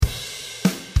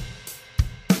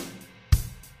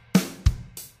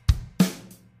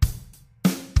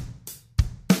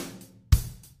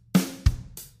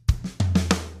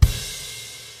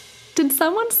Can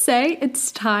someone say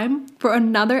it's time for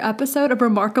another episode of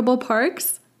Remarkable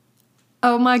Parks?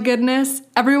 Oh my goodness,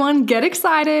 everyone get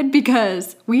excited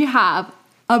because we have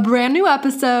a brand new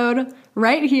episode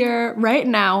right here, right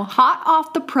now, hot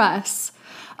off the press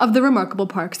of the Remarkable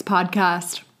Parks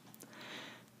podcast.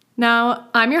 Now,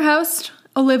 I'm your host,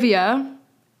 Olivia,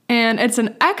 and it's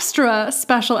an extra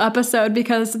special episode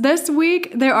because this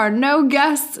week there are no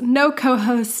guests, no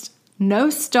co-hosts, no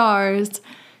stars,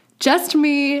 just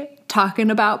me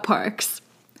talking about parks.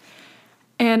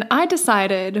 And I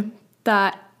decided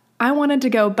that I wanted to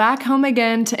go back home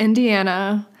again to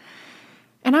Indiana,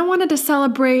 and I wanted to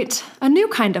celebrate a new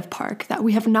kind of park that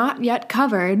we have not yet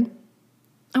covered.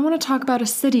 I want to talk about a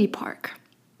city park.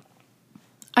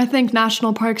 I think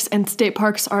national parks and state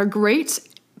parks are great,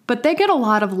 but they get a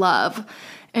lot of love.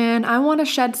 And I want to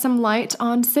shed some light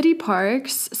on city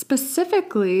parks,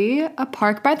 specifically a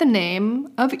park by the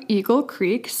name of Eagle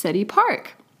Creek City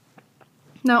Park.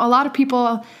 Now, a lot of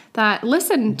people that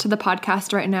listen to the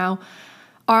podcast right now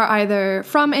are either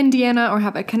from Indiana or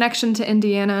have a connection to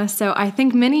Indiana. So I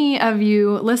think many of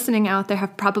you listening out there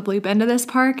have probably been to this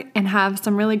park and have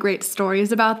some really great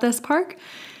stories about this park.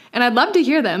 And I'd love to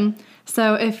hear them.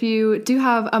 So if you do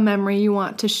have a memory you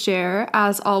want to share,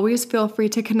 as always, feel free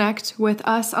to connect with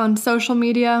us on social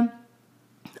media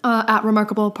at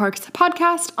Remarkable Parks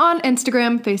Podcast on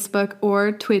Instagram, Facebook,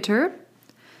 or Twitter.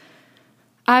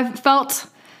 I've felt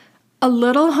a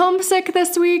little homesick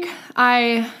this week.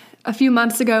 A few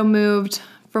months ago, moved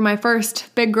for my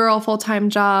first big girl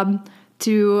full-time job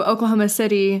to Oklahoma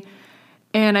City,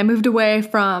 and I moved away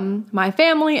from my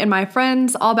family and my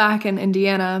friends all back in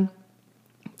Indiana.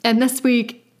 And this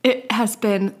week, it has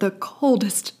been the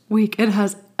coldest week it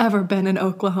has ever been in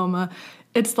Oklahoma.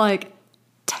 It's like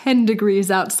 10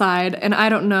 degrees outside, and I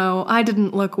don't know, I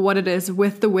didn't look what it is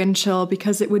with the wind chill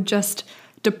because it would just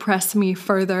depress me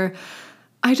further.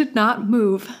 I did not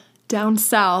move down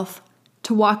south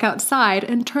to walk outside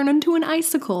and turn into an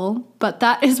icicle, but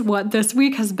that is what this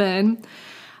week has been.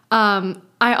 I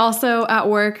also, at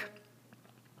work,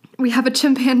 we have a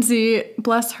chimpanzee,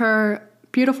 bless her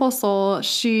beautiful soul.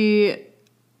 She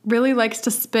really likes to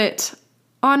spit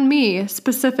on me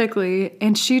specifically,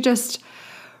 and she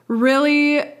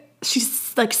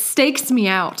like stakes me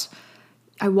out.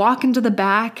 I walk into the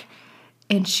back,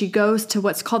 and she goes to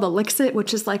what's called a Lixit,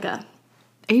 which is like a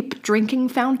ape drinking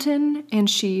fountain, and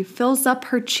she fills up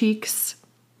her cheeks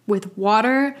with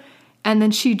water, and then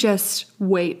she just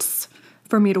waits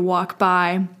for me to walk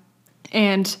by.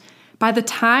 And by the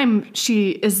time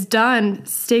she is done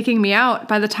staking me out,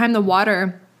 by the time the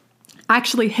water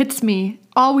actually hits me,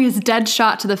 always dead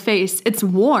shot to the face, it's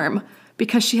warm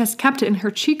because she has kept it in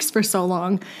her cheeks for so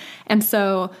long. And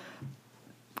so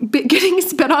getting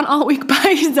spit on all week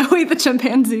by Zoe the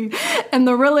chimpanzee and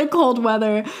the really cold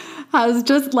weather has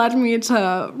just led me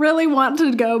to really want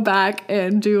to go back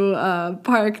and do a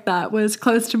park that was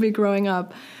close to me growing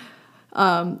up.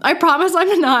 I promise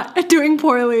I'm not doing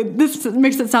poorly. This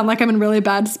makes it sound like I'm in really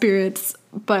bad spirits,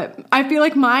 but I feel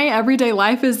like my everyday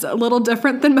life is a little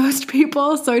different than most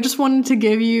people, so I just wanted to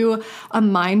give you a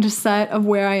mindset of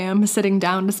where I am sitting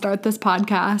down to start this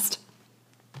podcast.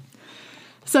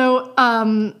 So,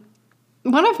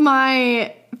 one of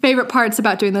my favorite parts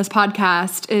about doing this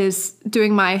podcast is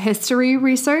doing my history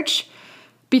research,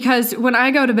 because when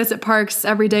I go to visit parks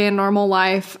every day in normal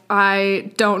life,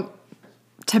 I don't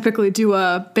typically do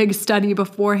a big study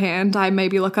beforehand. I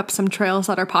maybe look up some trails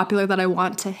that are popular that I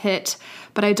want to hit,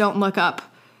 but I don't look up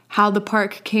how the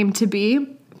park came to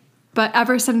be. But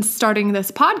ever since starting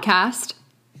this podcast,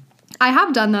 I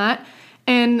have done that.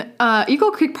 And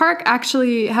Eagle Creek Park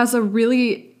actually has a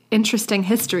really interesting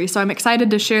history. So I'm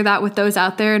excited to share that with those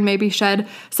out there and maybe shed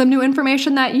some new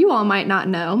information that you all might not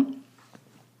know.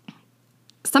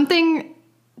 Something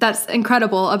that's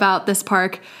incredible about this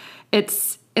park,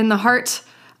 it's in the heart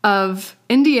of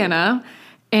Indiana,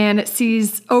 and it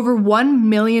sees over 1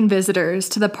 million visitors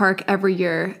to the park every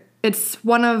year. It's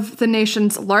one of the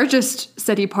nation's largest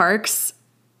city parks.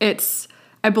 It's,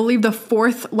 I believe, the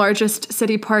 4th largest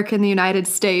city park in the United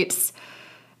States.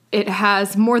 It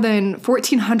has more than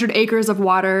 1,400 acres of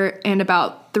water and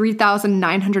about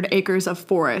 3,900 acres of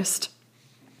forest.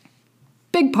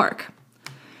 Big park.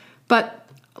 But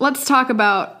let's talk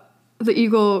about the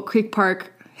Eagle Creek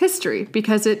Park history,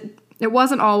 because it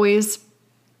wasn't always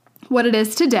what it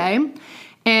is today.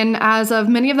 And as of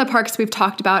many of the parks we've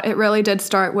talked about, it really did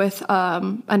start with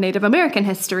a Native American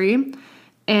history.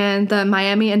 And the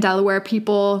Miami and Delaware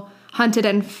people hunted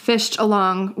and fished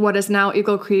along what is now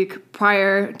Eagle Creek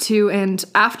prior to and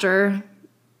after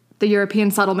the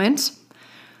European settlement.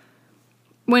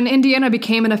 when Indiana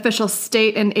became an official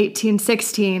state in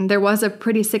 1816, there was a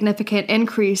pretty significant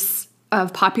increase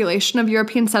of population of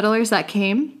European settlers that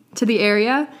came to the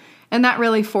area, and that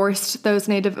really forced those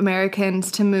Native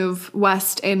Americans to move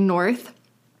west and north.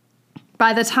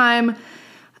 By the time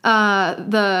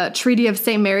the Treaty of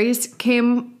St. Mary's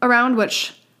came around,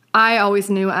 which I always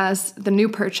knew as the New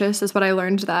Purchase, is what I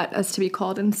learned that as to be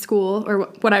called in school, or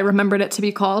what I remembered it to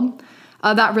be called.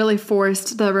 That really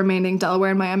forced the remaining Delaware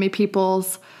and Miami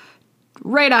peoples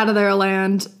right out of their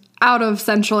land, out of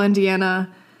central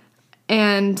Indiana,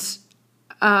 and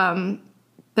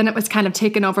then it was kind of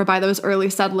taken over by those early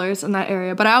settlers in that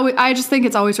area. But I just think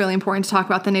it's always really important to talk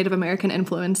about the Native American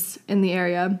influence in the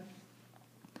area.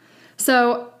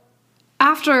 So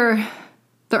after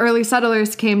the early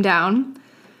settlers came down,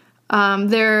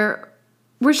 there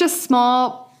were just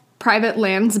small private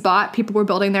lands bought. People were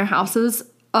building their houses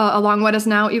along what is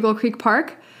now Eagle Creek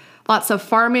Park. Lots of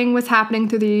farming was happening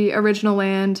through the original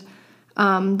land.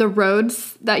 The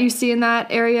roads that you see in that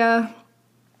area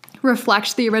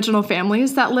reflect the original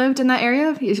families that lived in that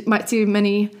area. You might see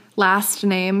many last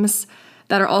names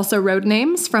that are also road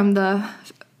names from the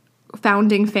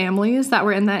founding families that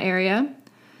were in that area.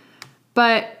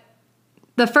 But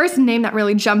the first name that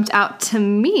really jumped out to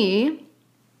me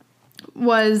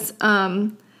was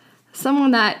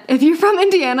someone that, if you're from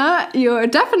Indiana, you are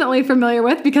definitely familiar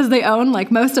with because they own like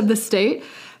most of the state.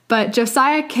 But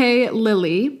Josiah K.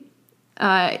 Lilly,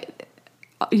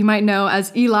 you might know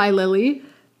as Eli Lilly.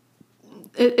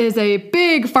 It is a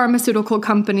big pharmaceutical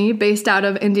company based out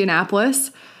of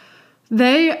Indianapolis.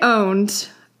 They owned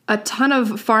a ton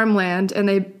of farmland, and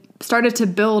they started to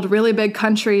build really big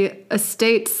country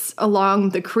estates along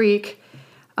the creek.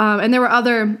 And there were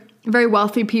other very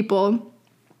wealthy people.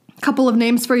 A couple of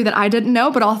names for you that I didn't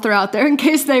know, but I'll throw out there in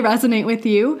case they resonate with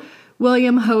you.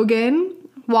 William Hogan,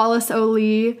 Wallace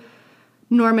O'Lee,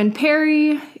 Norman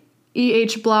Perry,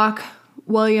 E.H. Block,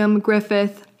 William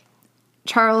Griffith,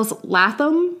 Charles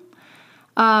Latham.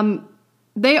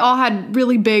 They all had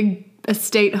really big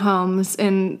estate homes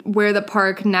in where the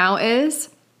park now is.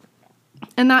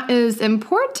 And that is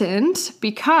important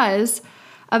because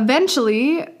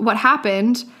eventually what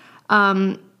happened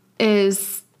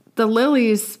is the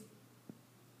Lillys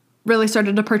really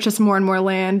started to purchase more and more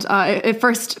land. At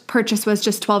first purchase was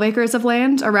just 12 acres of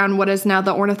land around what is now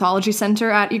the Ornithology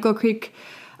Center at Eagle Creek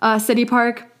City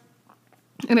Park.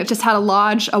 And it just had a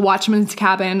lodge, a watchman's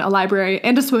cabin, a library,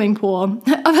 and a swimming pool.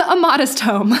 A modest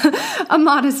home. A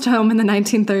modest home in the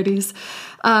 1930s.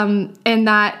 And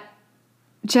that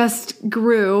just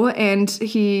grew, and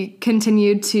he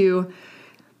continued to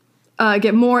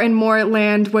get more and more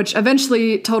land, which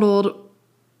eventually totaled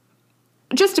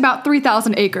just about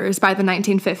 3,000 acres by the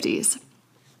 1950s.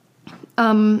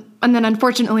 And then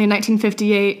unfortunately in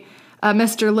 1958,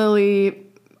 Mr. Lilly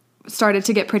started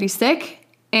to get pretty sick,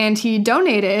 and he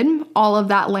donated all of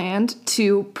that land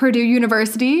to Purdue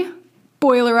University.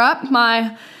 Boiler up,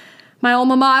 my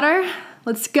alma mater.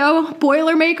 Let's go,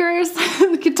 Boilermakers.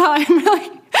 Good time.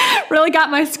 Really got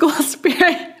my school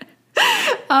spirit.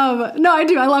 No, I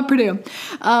do. I love Purdue.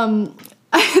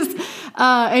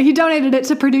 He donated it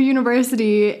to Purdue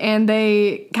University, and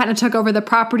they kind of took over the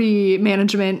property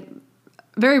management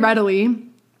very readily.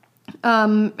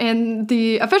 And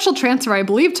the official transfer, I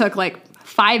believe, took like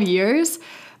 5 years.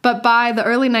 But by the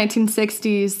early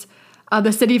 1960s,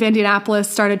 the city of Indianapolis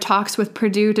started talks with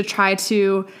Purdue to try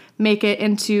to make it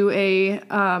into a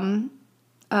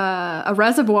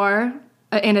reservoir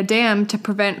and a dam to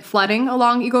prevent flooding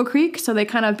along Eagle Creek. So they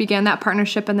kind of began that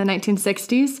partnership in the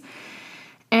 1960s.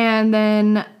 And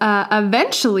then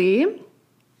eventually,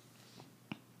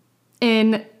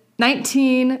 in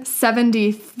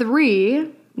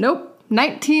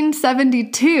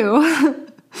 1972,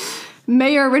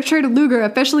 Mayor Richard Lugar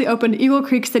officially opened Eagle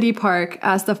Creek City Park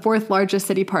as the 4th largest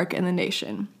city park in the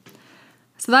nation.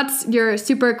 So that's your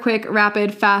super quick,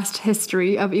 rapid, fast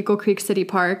history of Eagle Creek City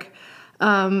Park.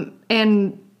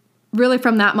 And really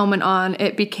from that moment on,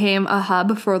 it became a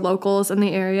hub for locals in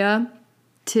the area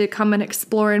to come and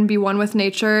explore and be one with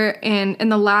nature. And in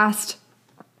the last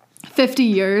 50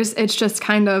 years, it's just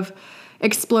kind of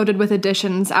exploded with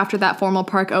additions after that formal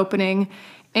park opening.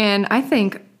 And I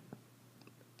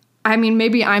mean,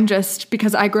 maybe I'm just,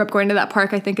 because I grew up going to that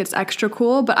park, I think it's extra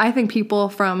cool, but I think people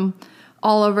from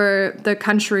all over the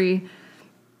country,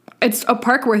 it's a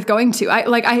park worth going to.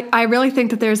 I really think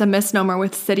that there's a misnomer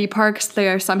with city parks. They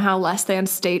are somehow less than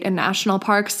state and national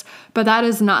parks, but that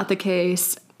is not the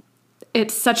case.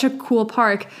 It's such a cool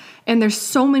park, and there's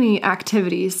so many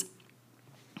activities.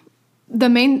 The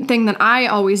main thing that I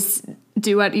always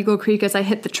do at Eagle Creek is I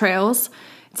hit the trails,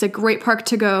 It's a great park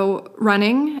to go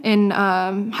running. In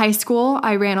high school,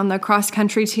 I ran on the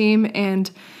cross-country team, and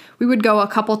we would go a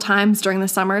couple times during the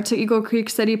summer to Eagle Creek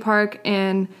City Park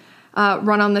and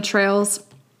run on the trails.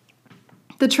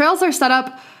 The trails are set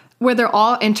up where they're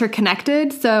all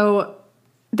interconnected. So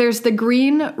there's the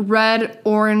green, red,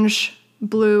 orange,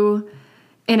 blue,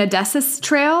 and Odysseus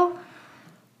Trail.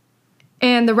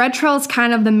 And the red trail is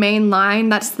kind of the main line.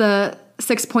 That's the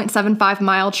 6.75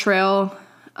 mile trail.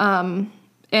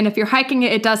 And if you're hiking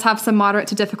it, it does have some moderate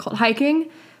to difficult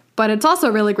hiking, but it's also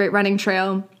a really great running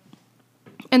trail.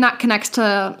 And that connects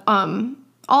to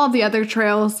all of the other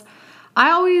trails.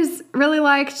 I always really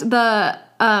liked the,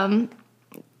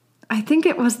 I think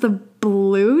it was the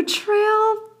Blue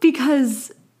Trail,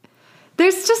 because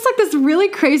there's just like this really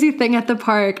crazy thing at the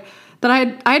park that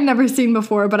I had never seen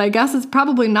before, but I guess it's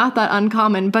probably not that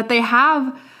uncommon. But they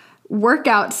have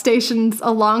workout stations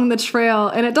along the trail,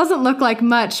 and it doesn't look like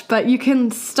much, but you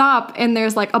can stop and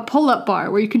there's like a pull-up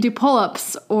bar where you can do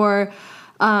pull-ups, or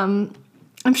I'm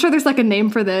sure there's like a name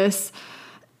for this,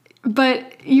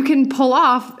 but you can pull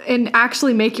off and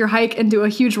actually make your hike and do a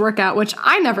huge workout, which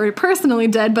I never personally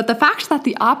did, but the fact that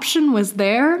the option was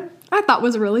there, I thought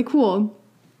was really cool.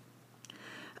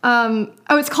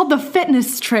 It's called the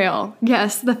Fitness Trail.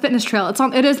 Yes, the Fitness Trail.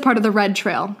 It is part of the Red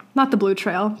Trail, not the Blue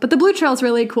Trail. But the Blue Trail is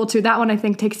really cool too. That one I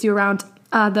think takes you around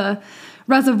the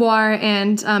reservoir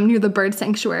and near the bird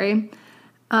sanctuary.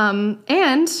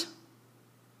 And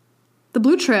the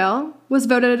Blue Trail was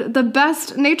voted the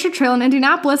best nature trail in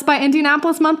Indianapolis by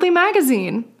Indianapolis Monthly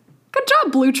Magazine. Good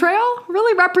job, Blue Trail.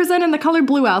 Really representing the color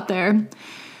blue out there.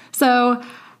 So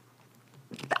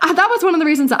that was one of the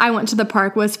reasons that I went to the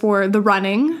park, was for the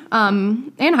running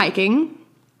and hiking.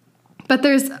 But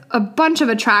there's a bunch of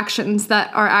attractions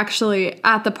that are actually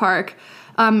at the park,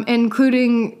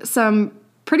 including some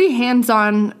pretty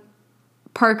hands-on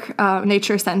park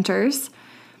nature centers.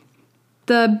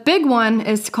 The big one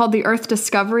is called the Earth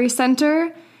Discovery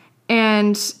Center,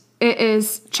 and it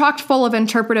is chock full of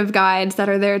interpretive guides that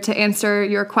are there to answer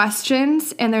your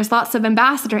questions, and there's lots of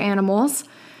ambassador animals,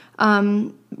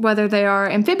 whether they are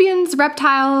amphibians,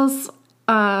 reptiles,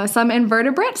 some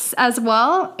invertebrates as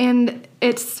well. And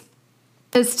it's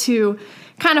to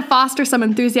kind of foster some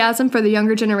enthusiasm for the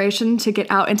younger generation to get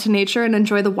out into nature and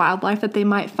enjoy the wildlife that they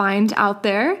might find out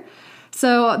there.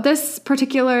 So this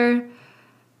particular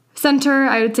center,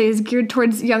 I would say, is geared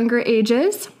towards younger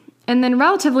ages. And then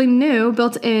relatively new,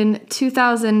 built in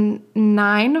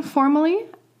 2009 formally,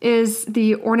 is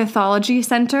the Ornithology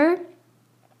Center,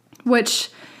 which,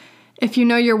 if you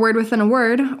know your word within a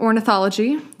word,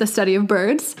 ornithology, the study of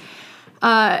birds,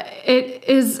 it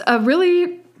is a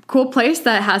really cool place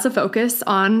that has a focus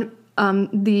on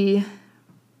the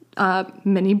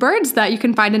many birds that you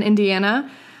can find in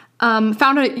Indiana.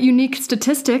 Found a unique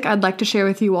statistic I'd like to share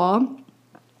with you all.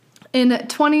 In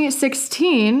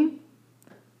 2016,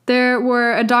 there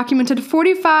were a documented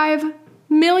 45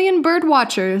 million bird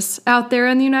watchers out there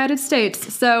in the United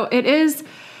States. So it is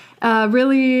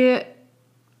really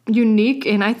unique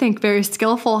and I think very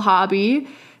skillful hobby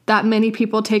that many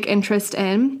people take interest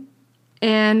in.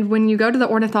 And when you go to the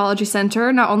Ornithology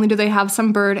Center, not only do they have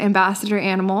some bird ambassador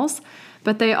animals,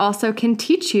 but they also can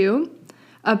teach you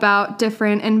about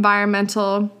different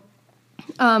environmental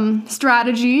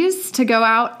strategies to go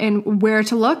out and where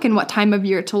to look and what time of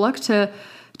year to look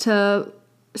to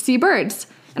see birds.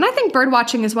 And I think bird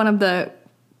watching is one of the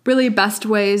really best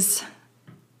ways,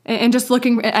 and just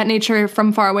looking at nature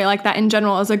from far away like that in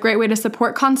general is a great way to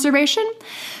support conservation,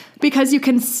 because you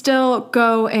can still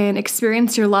go and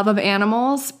experience your love of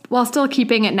animals while still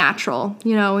keeping it natural.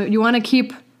 You know, you want to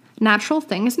keep natural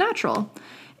things natural.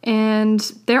 And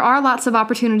there are lots of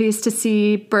opportunities to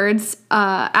see birds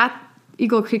at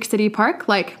Eagle Creek City Park,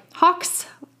 like hawks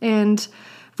and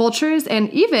vultures and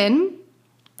even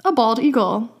a bald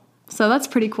eagle. So that's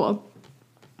pretty cool.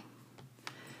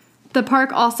 The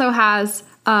park also has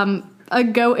a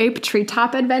Go Ape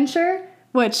Treetop adventure,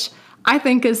 which I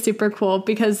think is super cool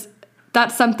because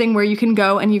that's something where you can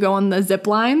go and you go on the zip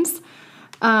lines.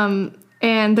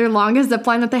 And their longest zip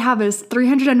line that they have is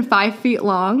 305 feet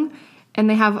long, and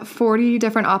they have 40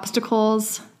 different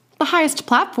obstacles. The highest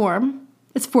platform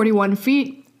is 41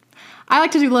 feet. I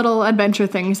like to do little adventure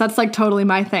things. That's like totally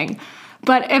my thing.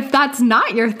 But if that's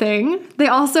not your thing, they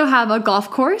also have a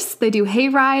golf course. They do hay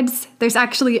rides. There's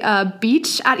actually a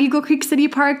beach at Eagle Creek City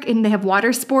Park, and they have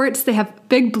water sports. They have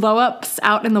big blow-ups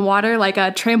out in the water, like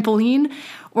a trampoline,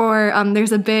 or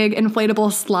there's a big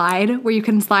inflatable slide where you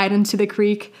can slide into the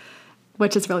creek,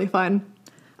 which is really fun.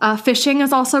 Fishing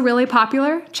is also really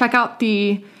popular. Check out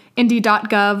the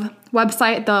Indy.gov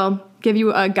website. They'll give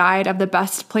you a guide of the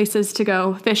best places to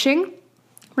go fishing.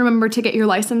 remember to get your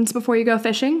license before you go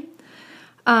fishing.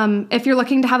 If you're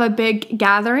looking to have a big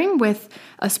gathering with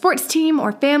a sports team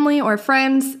or family or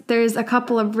friends, there's a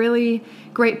couple of really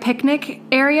great picnic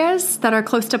areas that are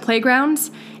close to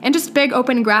playgrounds and just big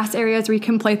open grass areas where you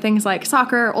can play things like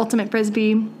soccer, ultimate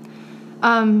frisbee.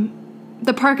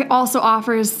 The park also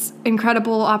offers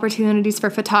incredible opportunities for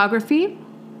photography.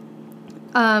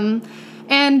 And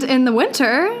in the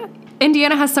winter,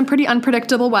 Indiana has some pretty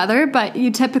unpredictable weather, but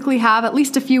you typically have at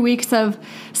least a few weeks of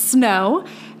snow.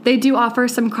 They do offer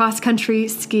some cross-country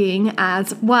skiing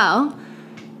as well.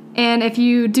 And if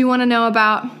you do want to know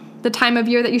about the time of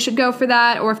year that you should go for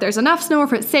that, or if there's enough snow, or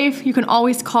if it's safe, you can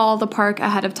always call the park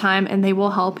ahead of time and they will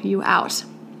help you out.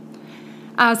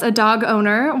 As a dog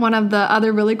owner, one of the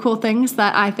other really cool things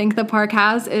that I think the park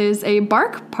has is a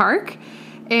bark park.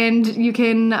 And you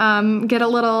can get a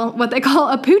little, what they call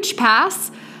a pooch pass,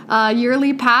 a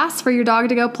yearly pass for your dog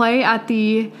to go play at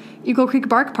the Eagle Creek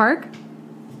Bark Park.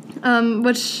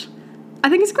 Which I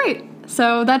think is great.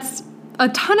 So that's a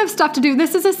ton of stuff to do.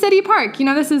 This is a city park.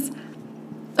 This is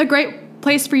a great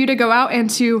place for you to go out and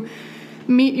to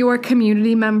meet your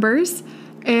community members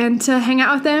and to hang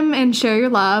out with them and share your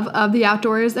love of the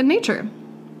outdoors and nature.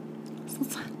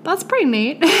 So that's pretty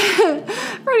neat.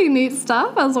 Pretty neat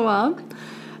stuff as well.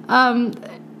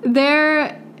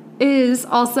 There is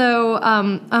also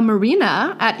a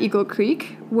marina at Eagle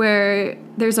Creek where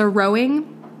there's a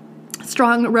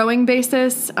strong rowing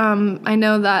basis. I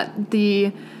know that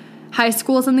the high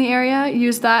schools in the area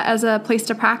use that as a place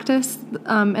to practice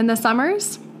in the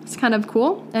summers. It's kind of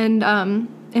cool. And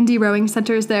Indy Rowing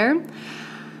Center is there.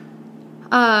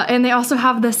 And they also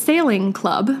have the sailing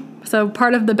club. So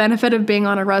part of the benefit of being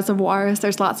on a reservoir is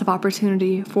there's lots of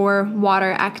opportunity for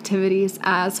water activities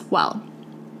as well.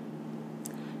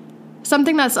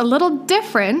 Something that's a little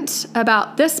different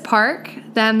about this park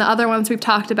than the other ones we've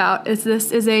talked about is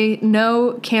this is a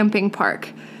no camping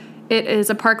park. It is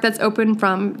a park that's open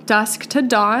from dusk to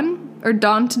dawn, or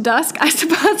dawn to dusk, I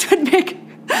suppose would make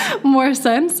more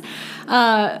sense.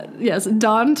 Yes,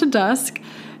 dawn to dusk.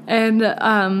 And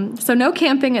so no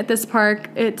camping at this park.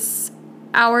 Its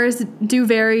hours do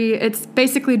vary. It's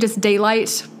basically just daylight.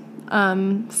 So,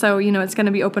 it's going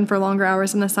to be open for longer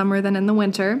hours in the summer than in the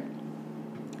winter.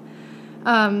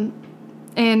 And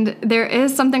there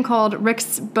is something called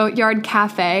Rick's Boatyard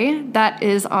Cafe that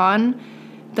is on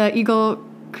the Eagle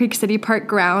Creek City Park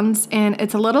grounds, and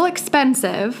it's a little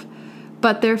expensive,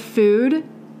 but their food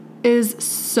is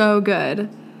so good.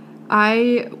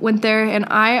 I went there and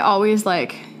I always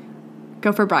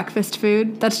go for breakfast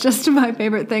food. That's just my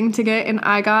favorite thing to get, and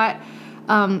I got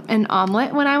an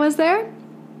omelet when I was there,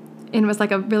 and it was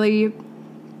a really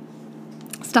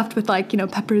stuffed with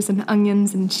peppers and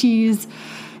onions and cheese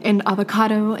and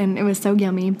avocado, and it was so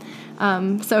yummy.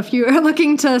 So if you're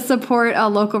looking to support a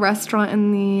local restaurant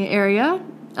in the area,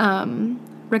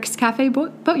 Rick's Cafe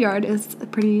Boatyard is a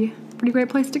pretty great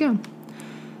place to go.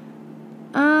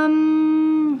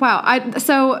 Wow.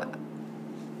 So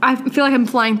I feel like I'm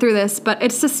flying through this, but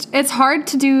it's hard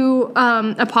to do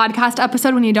a podcast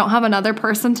episode when you don't have another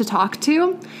person to talk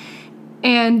to.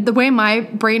 And the way my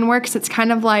brain works, it's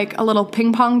kind of like a little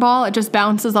ping pong ball. It just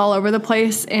bounces all over the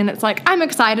place. And it's I'm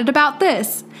excited about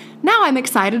this. Now I'm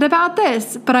excited about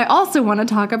this. But I also want to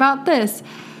talk about this.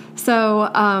 So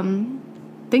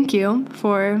thank you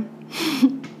for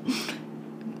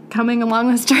coming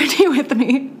along this journey with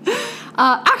me.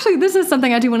 Actually, this is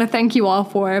something I do want to thank you all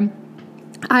for.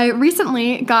 I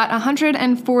recently got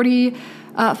 140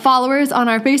 followers on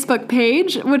our Facebook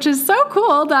page, which is so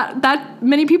cool that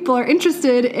many people are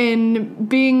interested in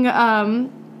being a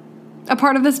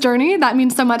part of this journey. That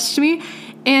means so much to me.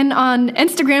 And on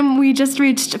Instagram, we just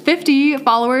reached 50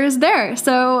 followers there.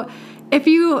 So if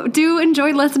you do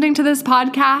enjoy listening to this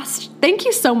podcast, thank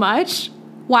you so much.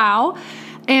 Wow.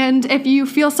 And if you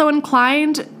feel so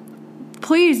inclined,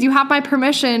 please, you have my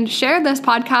permission, share this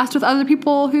podcast with other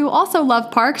people who also love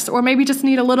parks or maybe just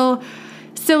need a little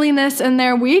silliness in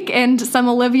their week and some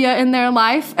Olivia in their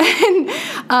life.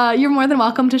 And you're more than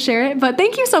welcome to share it. But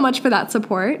thank you so much for that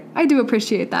support. I do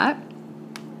appreciate that.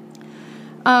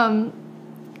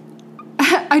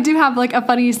 I do have a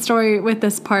funny story with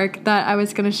this park that I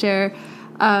was going to share.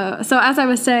 So as I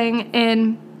was saying,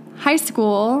 in high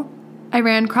school, I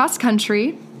ran cross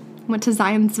country, went to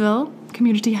Zionsville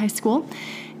Community High School,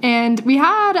 and we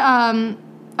had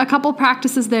a couple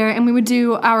practices there, and we would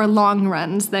do our long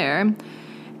runs there.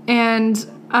 And it's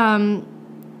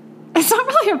not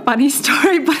really a funny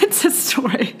story, but it's a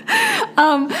story.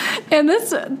 And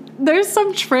there's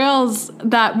some trails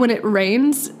that when it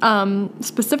rains,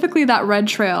 specifically that red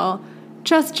trail,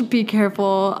 just be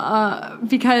careful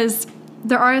because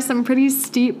there are some pretty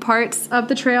steep parts of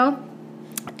the trail.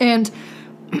 And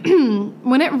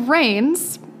when it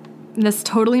rains, this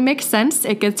totally makes sense.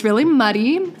 It gets really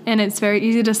muddy and it's very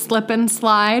easy to slip and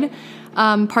slide.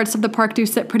 Parts of the park do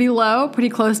sit pretty low, pretty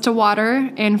close to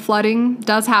water, and flooding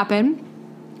does happen.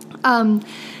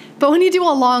 But when you do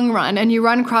a long run and you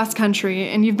run cross country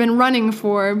and you've been running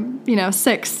for,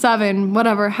 6, 7,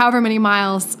 whatever, however many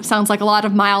miles, sounds like a lot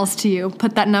of miles to you,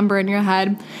 put that number in your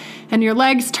head, and your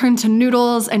legs turn to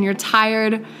noodles and you're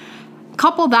tired,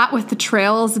 couple that with the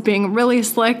trails being really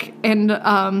slick and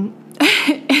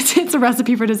it's a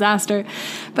recipe for disaster.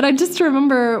 But I just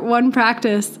remember one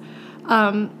practice,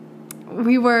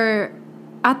 we were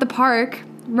at the park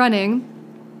running,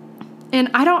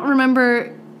 and I don't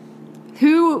remember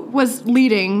who was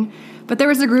leading, but there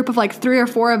was a group of like 3 or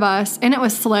 4 of us, and it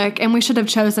was slick, and we should have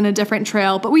chosen a different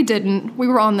trail, but we didn't. We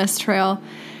were on this trail,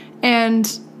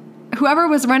 and whoever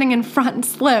was running in front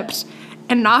slipped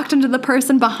and knocked into the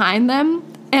person behind them,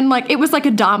 and like it was like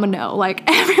a domino. Like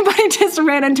everybody just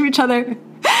ran into each other,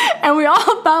 and we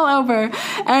all fell over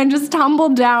and just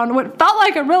tumbled down what felt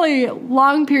like a really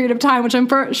long period of time, which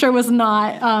I'm sure was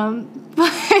not.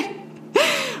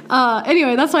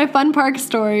 Anyway, that's my fun park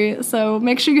story. So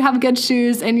make sure you have good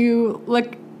shoes and you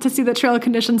look to see the trail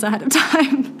conditions ahead of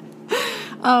time.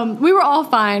 We were all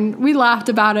fine. We laughed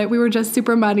about it. We were just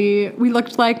super muddy. We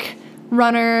looked like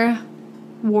runner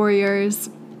warriors.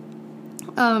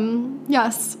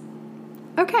 Yes.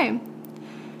 Okay.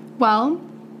 Well,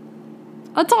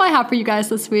 that's all I have for you guys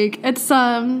this week. It's,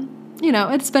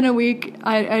 it's been a week.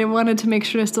 I wanted to make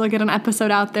sure to still get an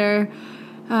episode out there.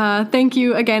 Thank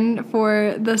you again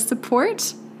for the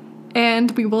support,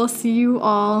 and we will see you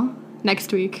all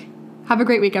next week. Have a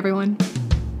great week, everyone.